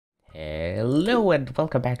Hello and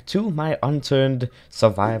welcome back to my Unturned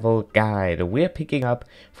Survival guide. We're picking up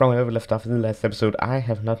from where we left off in the last episode. I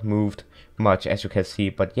have not moved much, as you can see,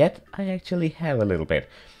 but yet I actually have a little bit.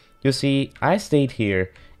 You see, I stayed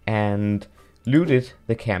here and looted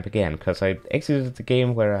the camp again, because I exited the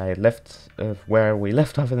game where we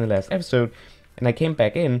left off in the last episode, and I came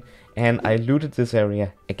back in and I looted this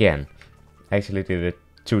area again. I actually did it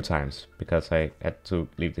 2 times, because I had to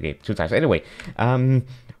leave the game 2 times. Anyway,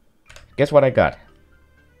 guess what I got?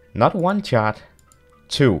 Not 1 chart,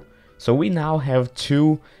 2. So we now have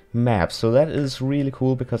 2 maps. So that is really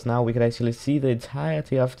cool, because now we can actually see the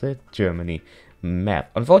entirety of the Germany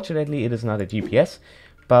map. Unfortunately, it is not a GPS,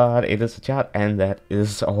 but it is a chart, and that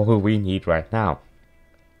is all we need right now.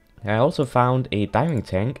 I also found a diving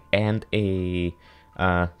tank and a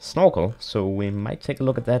snorkel, so we might take a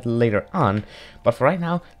look at that later on. But for right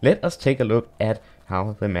now, let us take a look at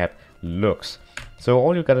how the map looks. So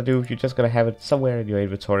all you gotta do, you just gotta have it somewhere in your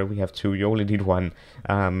inventory. We have 2, you only need 1.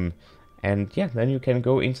 And yeah, then you can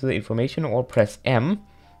go into the information or press M.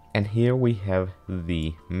 And here we have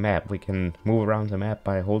the map. We can move around the map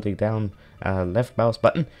by holding down left mouse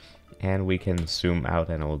button. And we can zoom out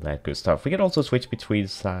and all that good stuff. We can also switch between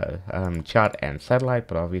chart and satellite,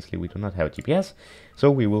 but obviously we do not have a GPS. So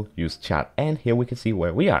we will use chart. And here we can see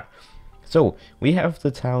where we are. So we have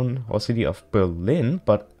the town or city of Berlin,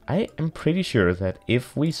 but I am pretty sure that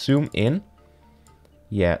if we zoom in,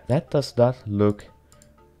 yeah, that does not look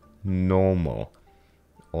normal.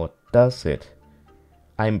 Or does it?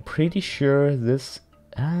 I'm pretty sure this...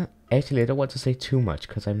 actually, I don't want to say too much,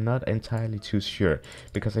 because I'm not entirely too sure.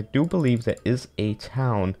 Because I do believe there is a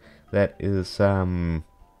town that is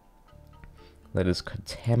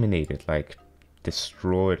contaminated, like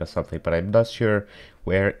destroyed or something, but I'm not sure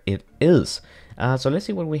where it is. So let's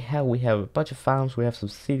see what we have. We have a bunch of farms, we have some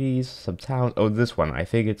cities, some towns. Oh, this one. I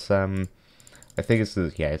think it's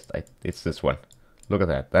this. Yeah, it's this one. Look at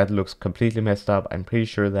that. That looks completely messed up. I'm pretty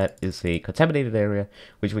sure that is a contaminated area,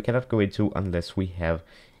 which we cannot go into unless we have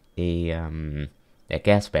a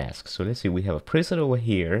gas mask. So let's see. We have a prison over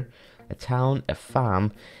here, a town, a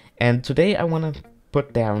farm, and today I want to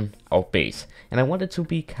put down our base, and I want it to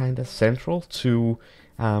be kind of central to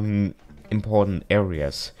important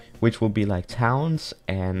areas, which will be like towns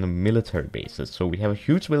and military bases. So we have a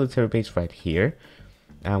huge military base right here,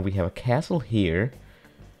 we have a castle here,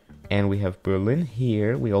 and we have Berlin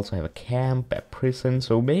here. We also have a camp, a prison,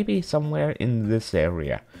 so maybe somewhere in this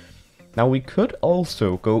area. Now we could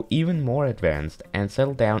also go even more advanced and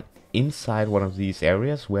settle down inside one of these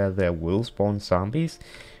areas where there will spawn zombies,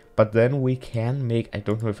 but then we can make, I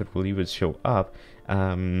don't know if it will even show up,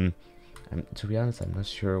 to be honest, I'm not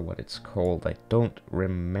sure what it's called. I don't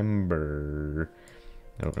remember.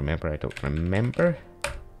 I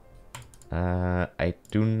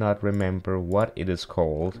do not remember what it is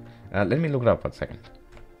called. Let me look it up 1 second.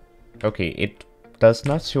 Okay, it does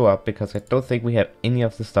not show up because I don't think we have any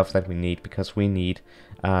of the stuff that we need, because we need,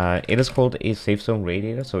 it is called a safe zone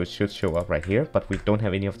radiator, so it should show up right here, but we don't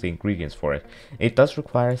have any of the ingredients for it. It does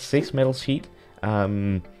require 6 metal sheet,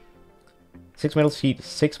 6 metal sheet,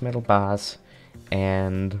 6 metal bars,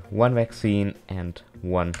 and 1 vaccine and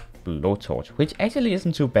 1 blowtorch, which actually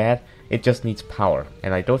isn't too bad. It just needs power,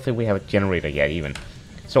 and I don't think we have a generator yet even.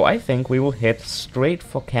 So I think we will head straight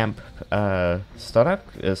for Camp Stoddard.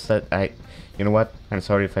 You know what? I'm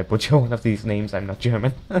sorry if I butcher one of these names. I'm not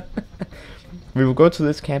German. We will go to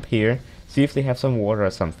this camp here, see if they have some water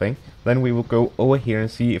or something. Then we will go over here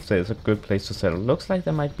and see if there's a good place to settle. Looks like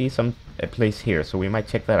there might be a place here, so we might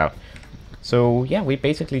check that out. So yeah, we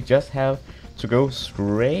basically just have to go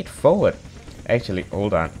straight forward. Actually,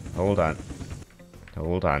 hold on.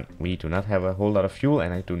 We do not have a whole lot of fuel,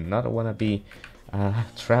 and I do not want to be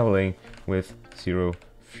traveling with 0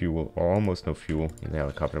 fuel or almost no fuel in the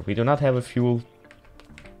helicopter. We do not have a fuel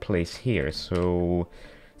place here, so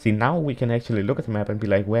see, now we can actually look at the map and be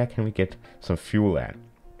like, where can we get some fuel at?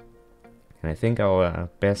 And I think our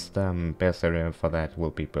best area for that will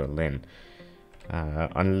be Berlin.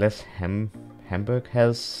 Unless Hamburg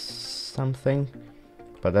has something,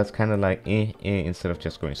 but that's kind of like instead of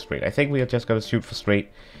just going straight. I think we are just gonna shoot for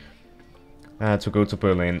straight to go to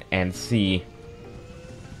Berlin and see.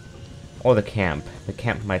 Or the camp. The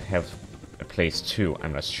camp might have a place too,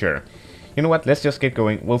 I'm not sure. You know what, let's just get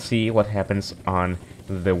going. We'll see what happens on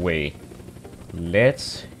the way.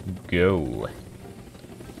 Let's go.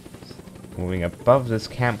 Moving above this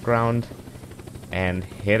campground and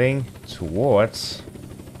heading towards...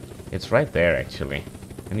 It's right there, actually.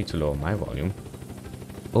 I need to lower my volume.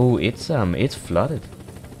 Oh, it's flooded.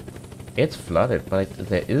 It's flooded, but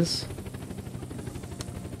there is...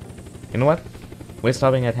 You know what? we're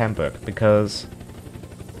stopping at Hamburg because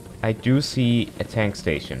I do see a tank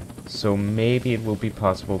station. So maybe it will be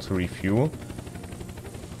possible to refuel.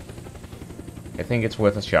 I think it's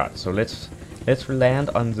worth a shot. So let's land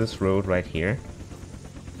on this road right here.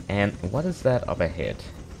 And what is that up ahead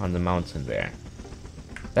on the mountain there?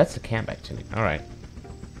 That's the camp actually. Alright.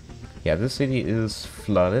 Yeah, this city is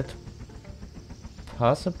flooded.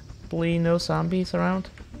 Possibly no zombies around?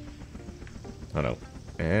 Oh no.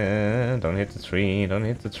 Don't hit the tree, don't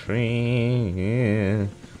hit the tree.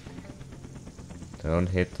 Don't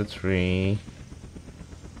hit the tree.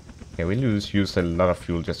 Yeah, we used a lot of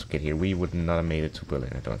fuel just to get here. We would not have made it to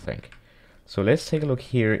Berlin, I don't think. So let's take a look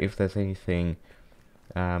here if there's anything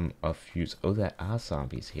of use. Oh, there are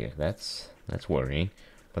zombies here. That's worrying.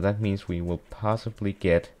 But that means we will possibly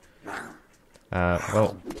get...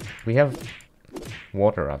 well, we have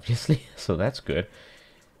water, obviously, so that's good.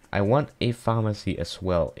 I want a pharmacy as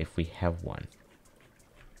well, if we have one.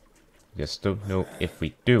 Just don't know if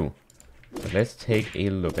we do. But let's take a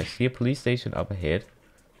look. I see a police station up ahead.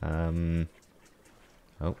 Oh,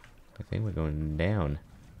 I think we're going down.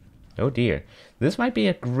 Oh dear. This might be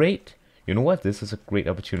a great... You know what? This is a great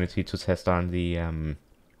opportunity to test on the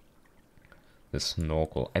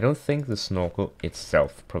snorkel. I don't think the snorkel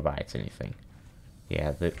itself provides anything.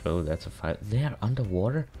 Yeah, oh, that's a fire. They're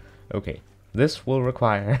underwater? Okay. This will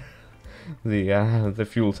require the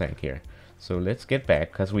fuel tank here. So let's get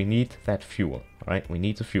back, because we need that fuel. Alright, we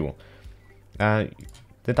need the fuel.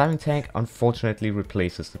 The diving tank unfortunately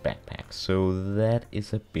replaces the backpack, so that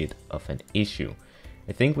is a bit of an issue.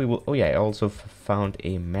 I think we will... Oh yeah, I also found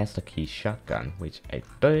a master key shotgun, which I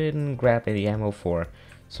didn't grab any ammo for,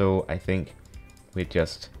 so I think we're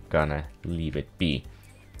just gonna leave it be.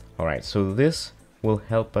 Alright, so this will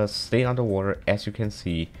help us stay underwater, as you can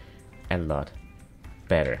see, a lot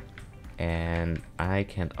better. And I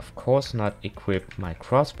can of course not equip my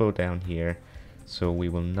crossbow down here, so we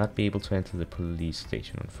will not be able to enter the police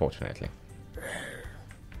station, unfortunately.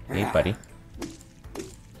 Hey buddy.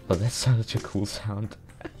 Oh, that's such a cool sound.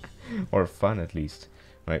 Or fun at least.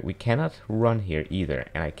 Right, we cannot run here either,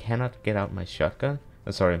 and I cannot get out my shotgun.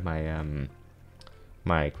 Sorry,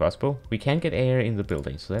 my crossbow. We can get air in the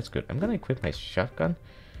building, so that's good. I'm gonna equip my shotgun.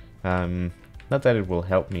 Not that it will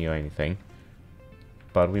help me or anything,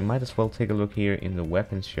 but we might as well take a look here in the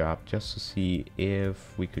weapons shop just to see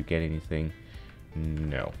if we could get anything.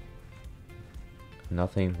 No.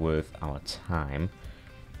 Nothing worth our time.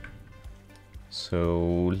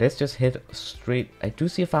 So let's just head straight. I do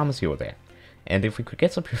see a pharmacy over there. And if we could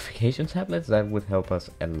get some purification tablets, that would help us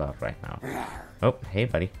a lot right now. Oh, hey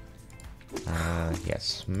buddy.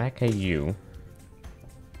 Yes, smack a you.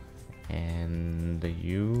 And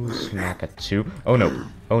you smack a 2. Oh no,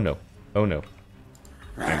 oh no, oh no.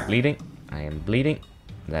 I'm bleeding, I am bleeding.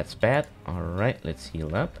 That's bad. Alright, let's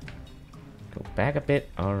heal up. Go back a bit,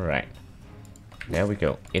 alright. There we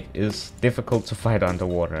go. It is difficult to fight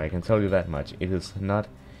underwater, I can tell you that much. It is not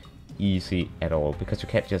easy at all, because you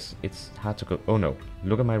can't just... It's hard to go... Oh no,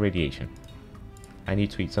 look at my radiation. I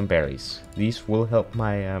need to eat some berries. These will help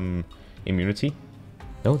my immunity.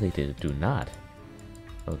 No, they do not.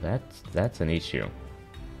 Oh, that's an issue.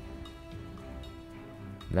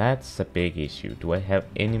 That's a big issue. Do I have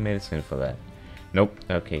any medicine for that? Nope.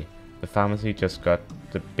 Okay. The pharmacy just got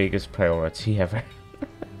the biggest priority ever.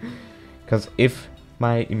 Because if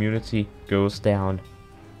my immunity goes down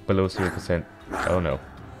below 0%, oh no,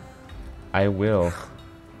 I will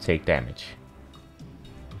take damage.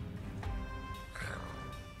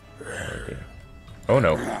 Oh dear. Oh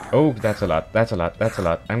no. Oh, that's a lot. That's a lot. That's a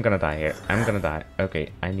lot. I'm gonna die here. I'm gonna die. Okay,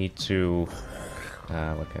 I need to...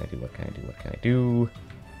 what can I do? What can I do? What can I do?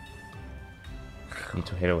 Need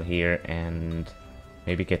to head over here and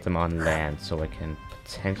maybe get them on land so I can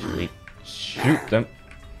potentially shoot them.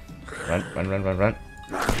 Run, run, run, run, run.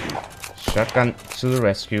 Shotgun to the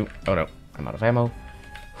rescue. Oh no, I'm out of ammo.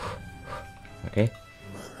 Okay.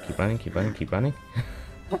 Keep running, keep running, keep running.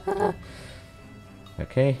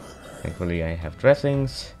 Okay. Thankfully I have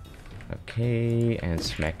dressings. Okay, and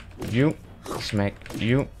smack you. Smack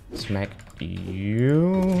you. Smack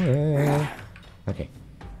you. Okay.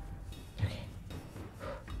 Okay.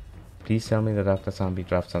 Please tell me that Dr. Zombie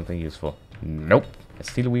dropped something useful. Nope. A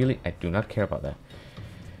steel wheelie? I do not care about that.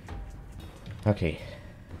 Okay.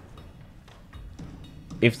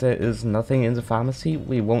 If there is nothing in the pharmacy,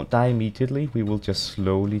 we won't die immediately. We will just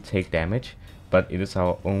slowly take damage. But it is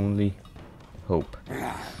our only hope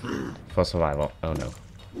for survival. Oh no.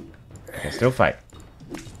 I can still fight.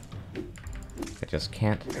 I just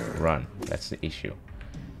can't run. That's the issue.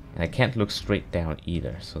 And I can't look straight down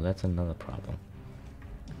either, so that's another problem.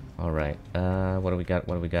 Alright, what do we got?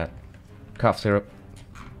 What do we got? Cough syrup.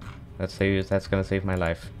 That's gonna save my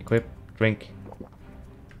life. Equip. Drink.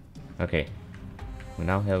 Okay. We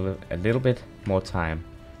now have a little bit more time.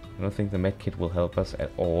 I don't think the med kit will help us at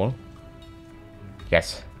all.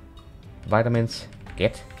 Yes. Vitamins.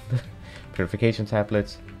 Get. Purification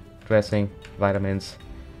tablets. Dressing. Vitamins.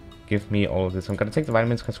 Give me all of this. I'm gonna take the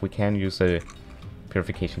vitamins because we can use the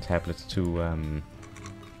purification tablets to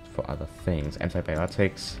for other things.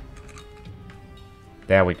 Antibiotics.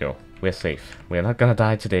 There we go. We're safe. We're not gonna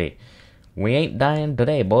die today. We ain't dying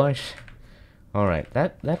today, boys. Alright,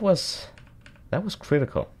 that was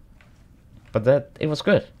critical. But it was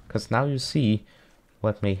good, because now you see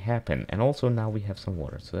what may happen. And also now we have some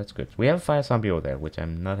water, so that's good. We have a fire zombie over there, which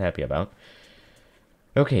I'm not happy about.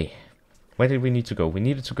 Okay. Where did we need to go? We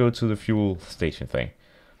needed to go to the fuel station thing.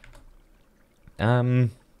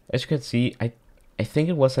 As you can see, I think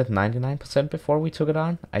it was at 99% before we took it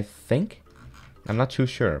on. I think. I'm not too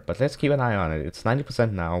sure, but let's keep an eye on it. It's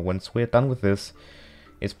 90% now. Once we're done with this,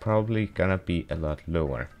 it's probably gonna be a lot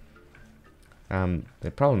lower.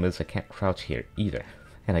 The problem is I can't crouch here either.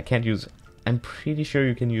 And I can't use... I'm pretty sure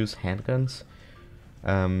you can use handguns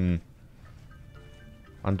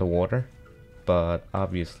underwater. But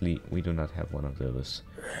obviously we do not have one of those.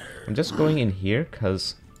 I'm just going in here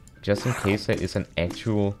because just in case there is an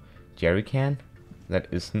actual jerry can that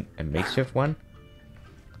isn't a makeshift one,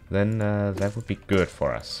 then that would be good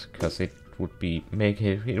for us, because it would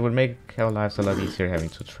make our lives a lot easier having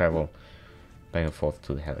to travel back and forth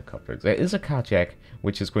to the helicopter. There is a car jack,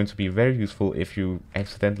 which is going to be very useful if you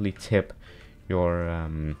accidentally tip your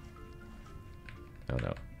oh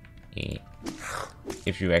no.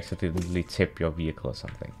 If you accidentally tip your vehicle or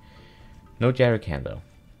something. No jerry can though.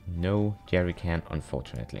 No jerry can,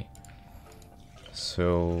 unfortunately.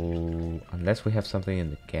 So unless we have something in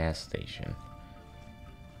the gas station.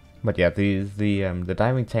 But yeah, the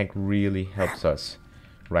diving tank really helps us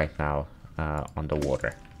right now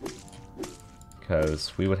underwater,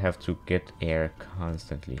 because we would have to get air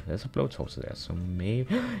constantly. There's a blowtorch there, so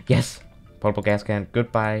maybe yes, portable gas can.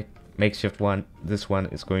 Goodbye, makeshift one. This one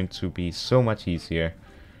is going to be so much easier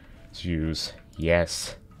to use.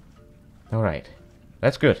 Yes. All right,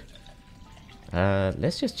 that's good.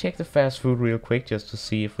 Let's just check the fast food real quick just to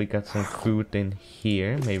see if we got some food in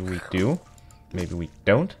here. Maybe we do. Maybe we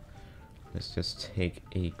don't. Let's just take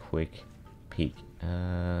a quick peek.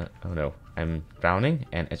 Oh no, I'm drowning,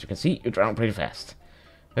 and as you can see, you drown pretty fast.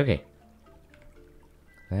 Okay.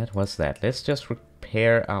 That was that. Let's just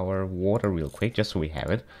repair our water real quick, just so we have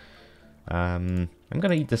it. I'm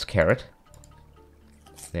gonna eat this carrot.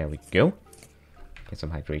 There we go. Get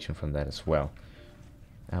some hydration from that as well.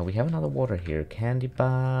 We have another water here. Candy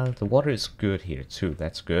bar. The water is good here too.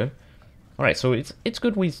 That's good. Alright, so it's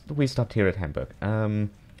good we stopped here at Hamburg.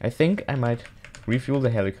 I think I might refuel the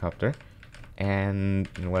helicopter. And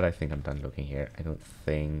you know what? I think I'm done looking here. I don't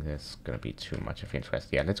think there's gonna be too much of interest.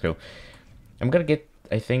 Yeah, let's go. I'm gonna get,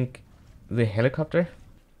 I think, the helicopter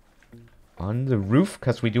on the roof,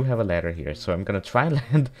 because we do have a ladder here. So I'm gonna try and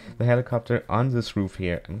land the helicopter on this roof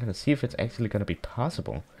here. I'm gonna see if it's actually gonna be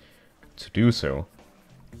possible to do so.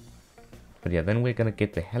 But yeah, then we're gonna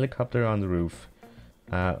get the helicopter on the roof.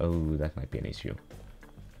 Oh, that might be an issue.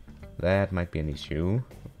 That might be an issue.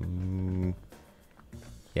 Ooh.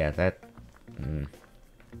 Yeah, that...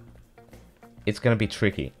 It's gonna be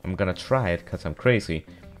tricky. I'm gonna try it because I'm crazy.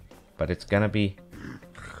 But it's gonna be...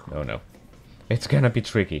 Oh no. It's gonna be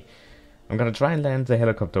tricky. I'm gonna try and land the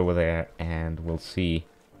helicopter over there, and we'll see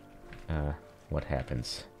what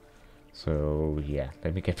happens. So yeah,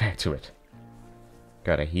 let me get back to it.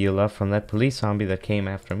 Gotta heal up from that police zombie that came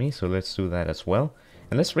after me, so let's do that as well.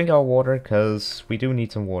 And let's drink our water, because we do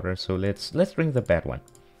need some water, so let's drink the bad one.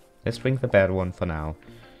 Let's drink the bad one for now.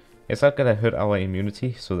 It's not gonna hurt our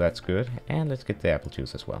immunity, so that's good. And let's get the apple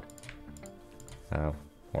juice as well.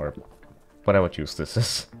 Or whatever juice this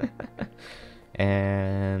is.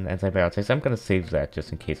 And antibiotics. I'm gonna save that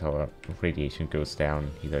just in case our radiation goes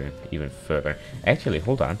down even further. Actually,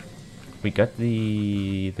 hold on. We got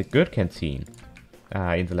the good canteen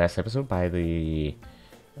in the last episode by the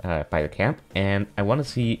camp, and I want to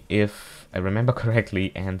see if I remember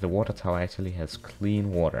correctly, and the water tower actually has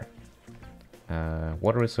clean water.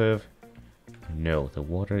 Water reserve. No, the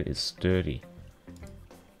water is dirty.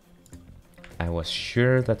 I was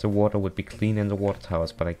sure that the water would be clean in the water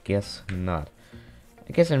towers, but I guess not.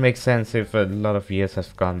 I guess it makes sense if a lot of years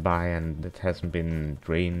have gone by and it hasn't been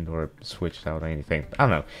drained or switched out or anything. I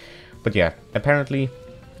don't know. But yeah, apparently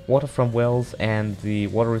water from wells and the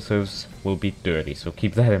water reserves will be dirty, so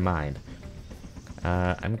keep that in mind.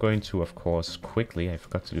 I'm going to, of course, quickly, I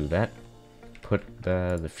forgot to do that, put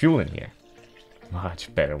the fuel in here.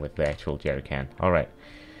 much better with the actual jerry can. Alright.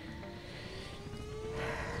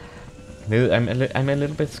 I'm a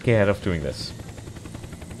little bit scared of doing this.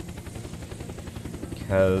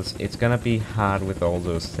 Because it's gonna be hard with all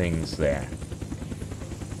those things there.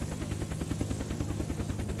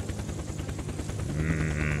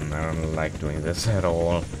 I don't like doing this at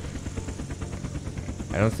all.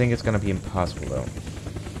 I don't think it's gonna be impossible though.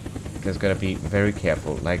 Just gotta be very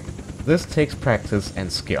careful. Like, this takes practice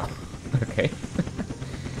and skill. Okay?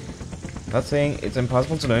 Not saying it's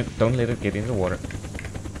impossible to learn. Don't let it get into the water.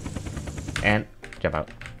 And jump out.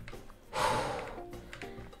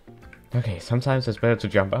 Okay, sometimes it's better to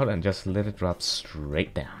jump out and just let it drop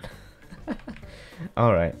straight down.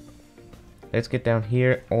 Alright. Let's get down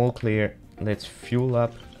here. All clear. Let's fuel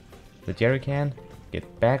up the jerry can.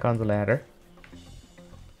 Get back on the ladder.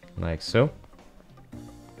 Like so.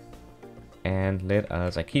 And let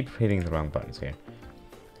us... I keep hitting the wrong buttons here.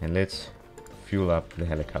 And let's fuel up the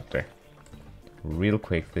helicopter. Real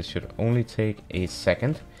quick. This should only take a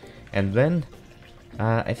second. And then...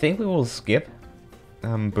 I think we will skip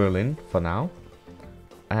Berlin for now.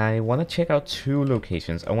 I want to check out two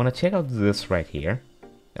locations. I want to check out this right here.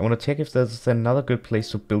 I want to check if there's another good place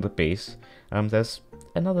to build a base. There's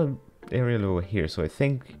another area over here, so I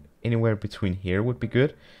think anywhere between here would be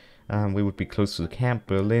good. We would be close to the camp,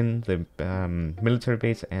 Berlin, the military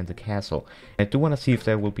base, and the castle. I do want to see if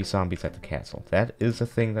there will be zombies at the castle. That is a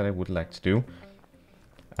thing that I would like to do.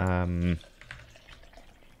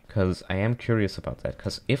 Because I am curious about that.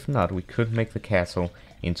 Because if not, we could make the castle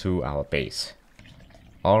into our base.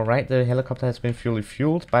 Alright, the helicopter has been fully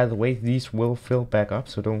fueled. By the way, these will fill back up,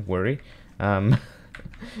 so don't worry.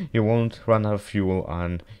 You won't run out of fuel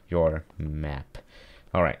on your map.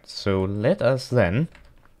 Alright, so let us then...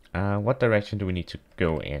 what direction do we need to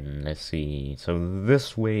go in? Let's see. So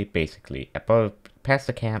this way, basically. About past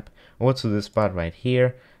the camp, over to this spot right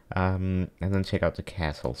here. And then check out the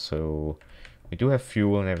castle. So... we do have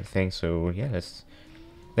fuel and everything, so yeah,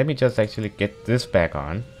 let me just actually get this back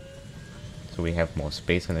on. So we have more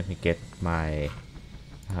space, and let me get my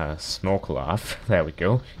snorkel off. There we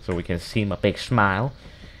go. So we can see my big smile.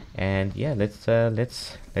 And yeah, let's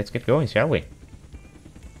get going, shall we?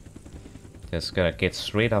 Just gotta get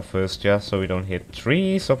straight up first, just so we don't hit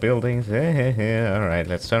trees or buildings. Alright,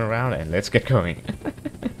 let's turn around and let's get going.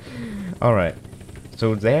 Alright,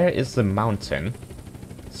 so there is the mountain.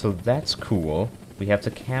 So that's cool. We have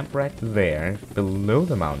the camp right there, below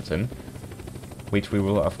the mountain, which we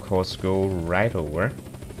will of course go right over.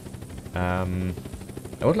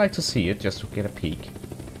 I would like to see it, just to get a peek.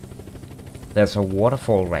 There's a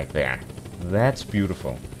waterfall right there. That's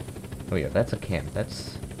beautiful. Oh yeah, that's a camp.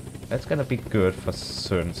 That's gonna be good for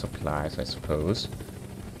certain supplies, I suppose.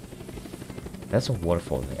 There's a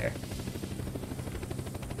waterfall there.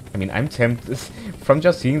 I mean, I'm tempted. From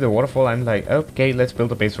just seeing the waterfall, I'm like, okay, let's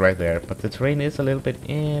build a base right there. But the terrain is a little bit,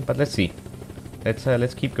 but let's see.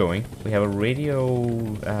 Let's keep going. We have a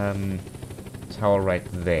radio tower right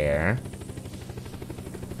there.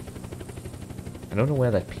 I don't know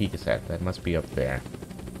where that peak is at. That must be up there.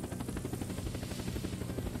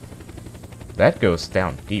 That goes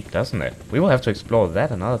down deep, doesn't it? We will have to explore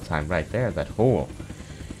that another time right there, that hole.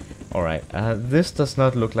 Alright, this does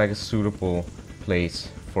not look like a suitable place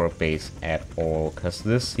for a base at all, because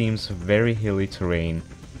this seems very hilly terrain.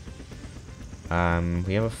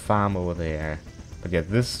 We have a farm over there, but yeah,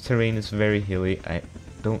 this terrain is very hilly. I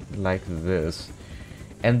don't like this.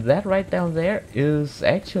 And that right down there is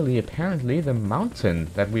actually apparently the mountain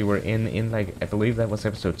that we were in like, I believe that was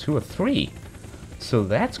episode 2 or 3. So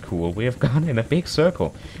that's cool. We have gone in a big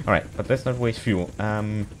circle. Alright, but let's not waste fuel.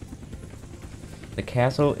 The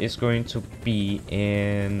castle is going to be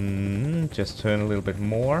in... just turn a little bit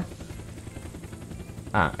more.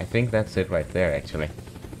 Ah, I think that's it right there, actually.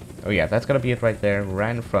 Oh yeah, that's gonna be it right there,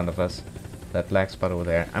 right in front of us. That black spot over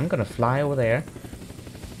there. I'm gonna fly over there.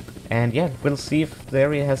 And yeah, we'll see if the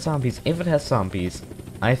area has zombies. If it has zombies,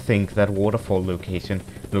 I think that waterfall location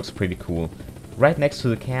looks pretty cool. Right next to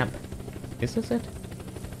the camp. Is this it?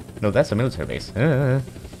 No, that's a military base.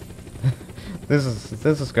 This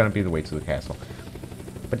is gonna be the way to the castle.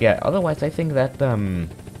 But yeah, otherwise I think that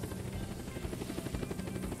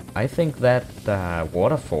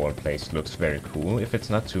waterfall place looks very cool if it's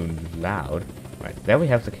not too loud. Right, there we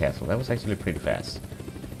have the castle. That was actually pretty fast.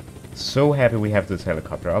 So happy we have this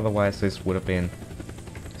helicopter. Otherwise this would have been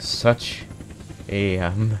such a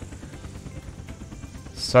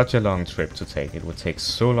long trip to take. It would take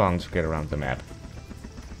so long to get around the map.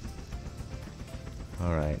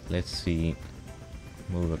 Alright, let's see.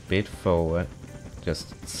 Move a bit forward.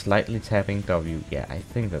 Just slightly tapping W. Yeah, I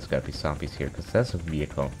think there's gotta be zombies here, because there's a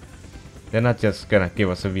vehicle. They're not just gonna give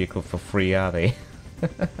us a vehicle for free, are they?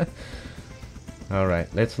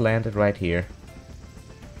 Alright, let's land it right here.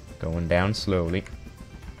 Going down slowly.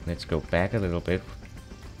 Let's go back a little bit.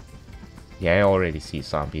 Yeah, I already see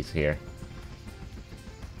zombies here.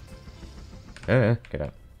 Get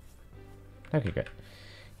out. Okay, good.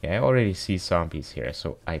 Yeah, I already see zombies here,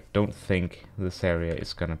 so I don't think this area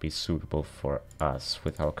is gonna be suitable for us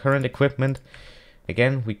with our current equipment.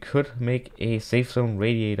 Again, we could make a safe zone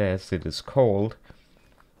radiator, as it is called,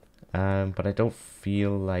 but I don't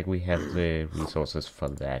feel like we have the resources for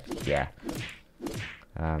that. Yeah.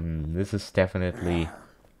 This is definitely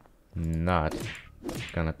not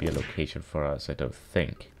gonna be a location for us, I don't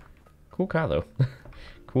think. Cool car, though.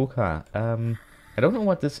 Cool car. I don't know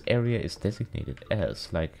what this area is designated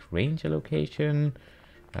as, like ranger location,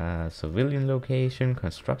 civilian location,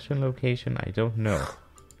 construction location, I don't know.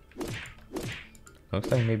 Looks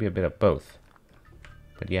like maybe a bit of both.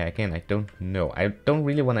 But yeah, again, I don't know. I don't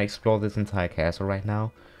really want to explore this entire castle right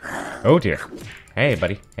now. Oh dear. Hey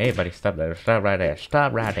buddy, stop there, stop right there,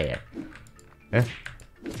 stop right there.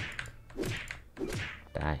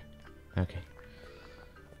 Die. Okay.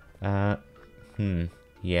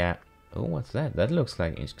 Yeah. Oh, what's that? That looks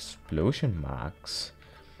like explosion marks.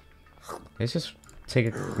 Let's just take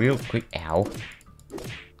it real quick. Ow!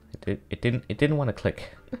 It didn't want to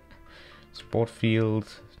click. Sport field.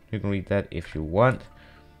 You can read that if you want.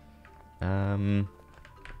 I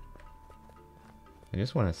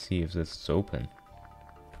just want to see if this is open.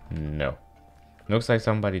 No. Looks like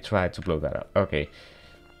somebody tried to blow that up. Okay.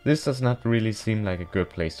 This does not really seem like a good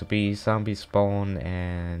place to be. Zombies spawn,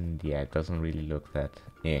 and yeah, it doesn't really look that.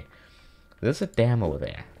 Yeah. There's a dam over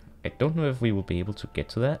there. I don't know if we will be able to get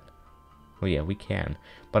to that. Oh yeah, we can.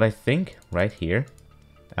 But I think right here,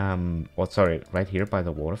 right here by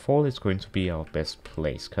the waterfall is going to be our best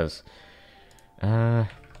place, because I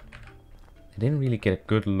didn't really get a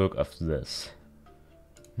good look of this.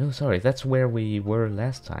 No, sorry, that's where we were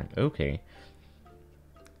last time. Okay.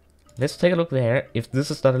 Let's take a look there. If this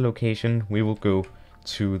is not a location, we will go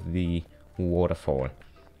to the waterfall.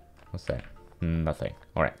 What's that? Nothing.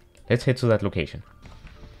 Alright. Let's head to that location.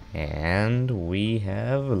 And we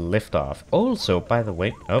have liftoff. Also, by the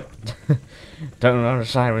way... Oh. Turn on the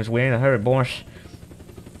sirens. We're in a hurry, boss.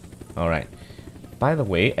 Alright. By the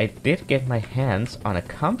way, I did get my hands on a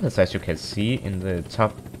compass, as you can see in the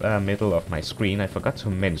top middle of my screen. I forgot to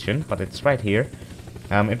mention, but it's right here.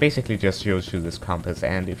 It basically just shows you this compass,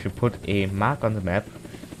 and if you put a mark on the map,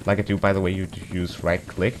 like I do, by the way, you use right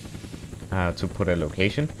click to put a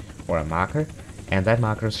location or a marker, and that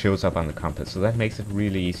marker shows up on the compass, so that makes it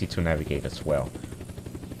really easy to navigate as well.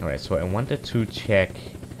 Alright, so I wanted to check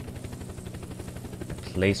a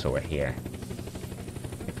place over here,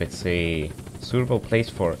 if it's a suitable place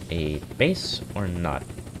for a base or not,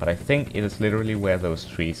 but I think it is literally where those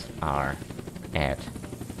trees are at.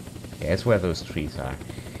 Yeah, it's where those trees are.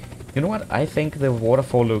 You know what? I think the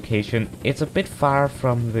waterfall location, it's a bit far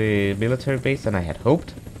from the military base than I had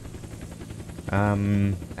hoped.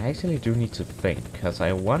 I actually do need to think, because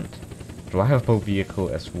I want drivable vehicle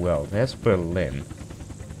as well. There's Berlin.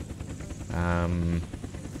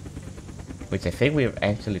 Which I think we have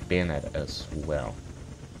actually been at as well.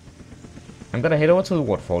 I'm gonna head over to the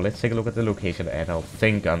waterfall. Let's take a look at the location and I'll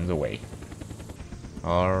think on the way.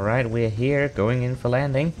 Alright, we're here, going in for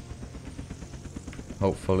landing.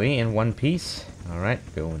 Hopefully in one piece. Alright,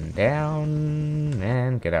 going down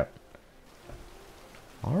and get up.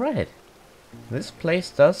 Alright. This place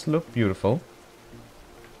does look beautiful.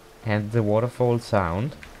 And the waterfall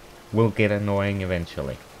sound will get annoying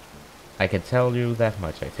eventually. I can tell you that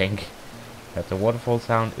much, I think. That the waterfall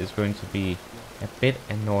sound is going to be a bit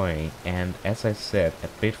annoying. And as I said, a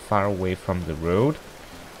bit far away from the road.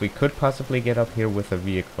 We could possibly get up here with a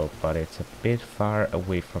vehicle, but it's a bit far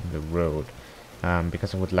away from the road.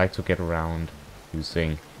 Because I would like to get around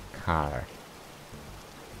using car.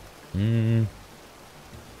 And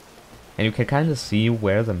you can kind of see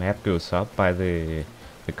where the map goes up by the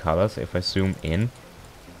colors. If I zoom in,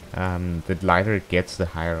 the lighter it gets, the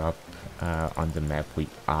higher up on the map we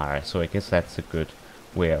are. So I guess that's a good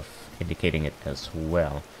way of indicating it as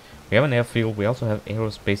well. We have an airfield. We also have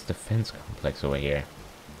aerospace defense complex over here.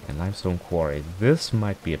 And limestone quarry. This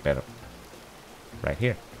might be a better... Right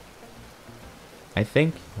here. I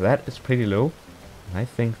think that is pretty low. And I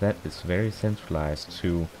think that is very centralized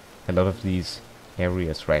to a lot of these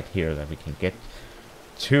areas right here that we can get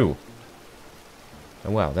to.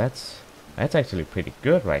 Well, that's actually pretty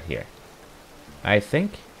good right here. I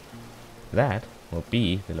think that will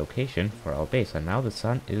be the location for our base. And now the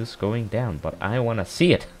sun is going down, but I want to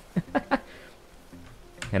see it.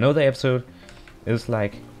 I know the episode is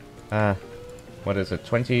like what is it,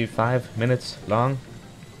 25 minutes long?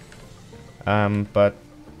 But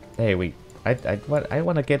hey, I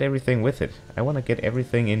want to get everything with it. I want to get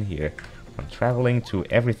everything in here, from traveling to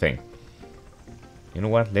everything. You know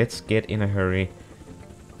what? Let's get in a hurry.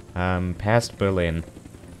 Past Berlin.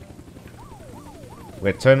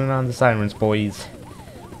 We're turning on the sirens, boys.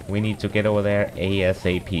 We need to get over there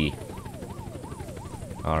ASAP.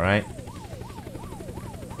 Alright.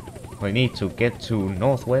 We need to get to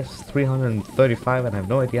northwest 335, and I have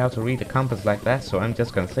no idea how to read the compass like that, so I'm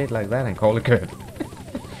just gonna say it like that and call it good.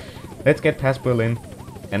 Let's get past Berlin,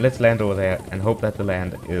 and let's land over there, and hope that the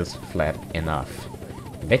land is flat enough.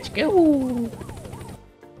 Let's go!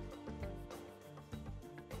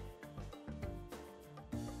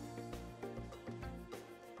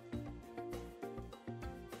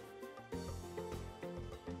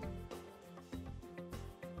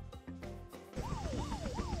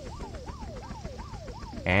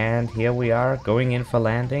 And here we are, going in for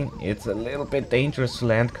landing. It's a little bit dangerous to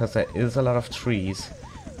land because there is a lot of trees.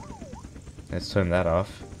 Let's turn that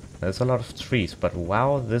off. There's a lot of trees, but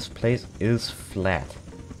wow, this place is flat.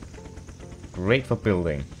 Great for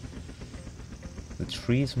building. The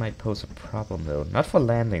trees might pose a problem though. Not for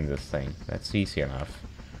landing this thing. That's easy enough.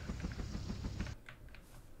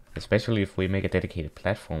 Especially if we make a dedicated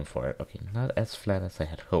platform for it. Okay, not as flat as I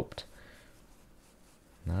had hoped.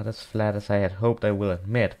 Not as flat as I had hoped, I will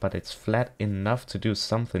admit, but it's flat enough to do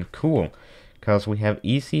something cool. Because we have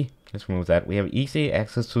easy, let's remove that, we have easy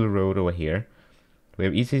access to the road over here. We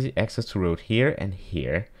have easy access to road here and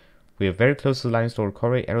here. We are very close to the Line Store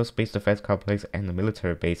Quarry, Aerospace Defense Complex, and the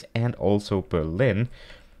military base, and also Berlin.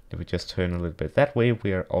 If we just turn a little bit that way,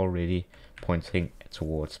 we are already pointing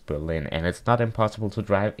towards Berlin. And it's not impossible to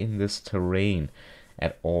drive in this terrain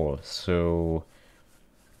at all, so...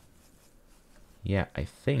 yeah, I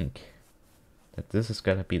think that this is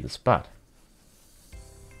gonna be the spot.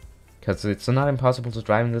 Because it's not impossible to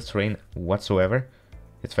drive in this terrain whatsoever.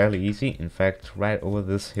 It's fairly easy. In fact, right over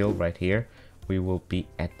this hill right here, we will be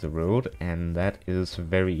at the road. And that is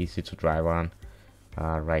very easy to drive on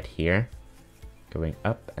right here. Going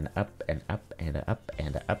up and up and up and up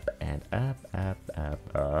and up and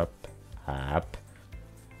up.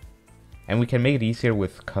 And we can make it easier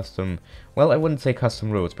with custom, well, I wouldn't say custom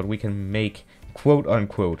roads, but we can make quote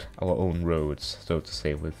unquote our own roads, so to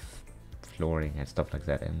say, with flooring and stuff like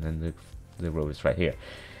that. And then the road is right here.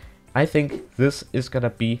 I think this is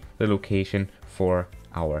gonna be the location for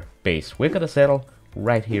our base. We're gonna settle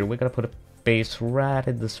right here. We're gonna put a base right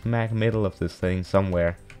in the smack middle of this thing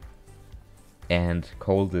somewhere and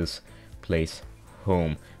call this place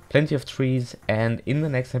home. Plenty of trees, and in the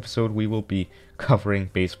next episode we will be covering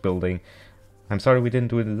base building. I'm sorry we didn't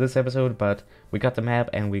do it in this episode, but we got the map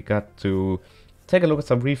and we got to take a look at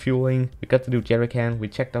some refueling. We got the new jerrycan, we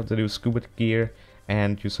checked out the new scuba gear,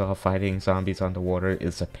 and you saw fighting zombies underwater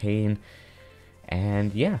is a pain.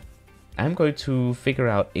 And yeah, I'm going to figure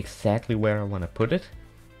out exactly where I want to put it.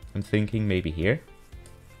 I'm thinking maybe here,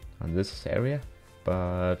 on this area,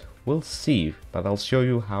 but we'll see. But I'll show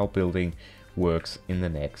you how building works in the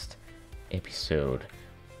next episode.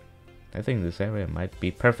 I think this area might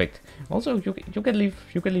be perfect. Also, you can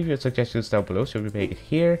leave your suggestions down below. Should we make it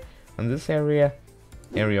here on this area,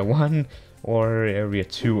 area 1, or area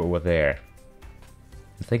 2 over there?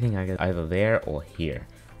 I'm thinking I get either there or here,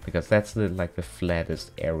 because that's the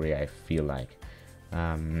flattest area, I feel like.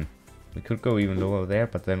 We could go even lower there,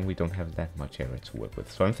 but then we don't have that much area to work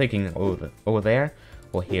with. So I'm thinking over there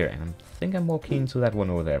or here, and I think I'm more keen to that one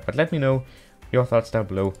over there. But let me know your thoughts down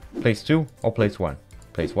below. Place 2 or place 1?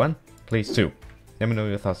 Place 1? Place 2? Let me know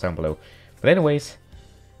your thoughts down below. But anyways,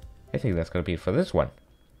 I think that's gonna be it for this one.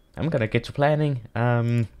 I'm gonna get to planning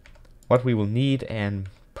what we will need and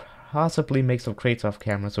possibly make some crates off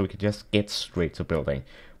camera so we can just get straight to building.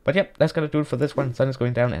 But yep, that's gonna do it for this one. Sun is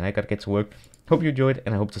going down and I gotta get to work. Hope you enjoyed,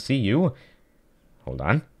 and I hope to see you. Hold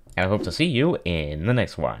on. And I hope to see you in the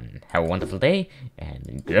next one. Have a wonderful day,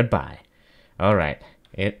 and goodbye. Alright.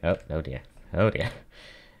 Oh dear. Oh dear.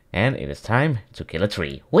 And it is time to kill a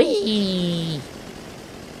tree. Whee!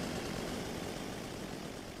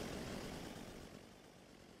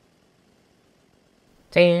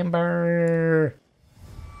 Timber!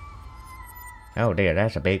 Oh dear,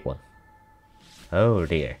 that's a big one. Oh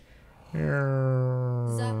dear.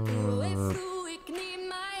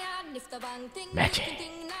 Magic.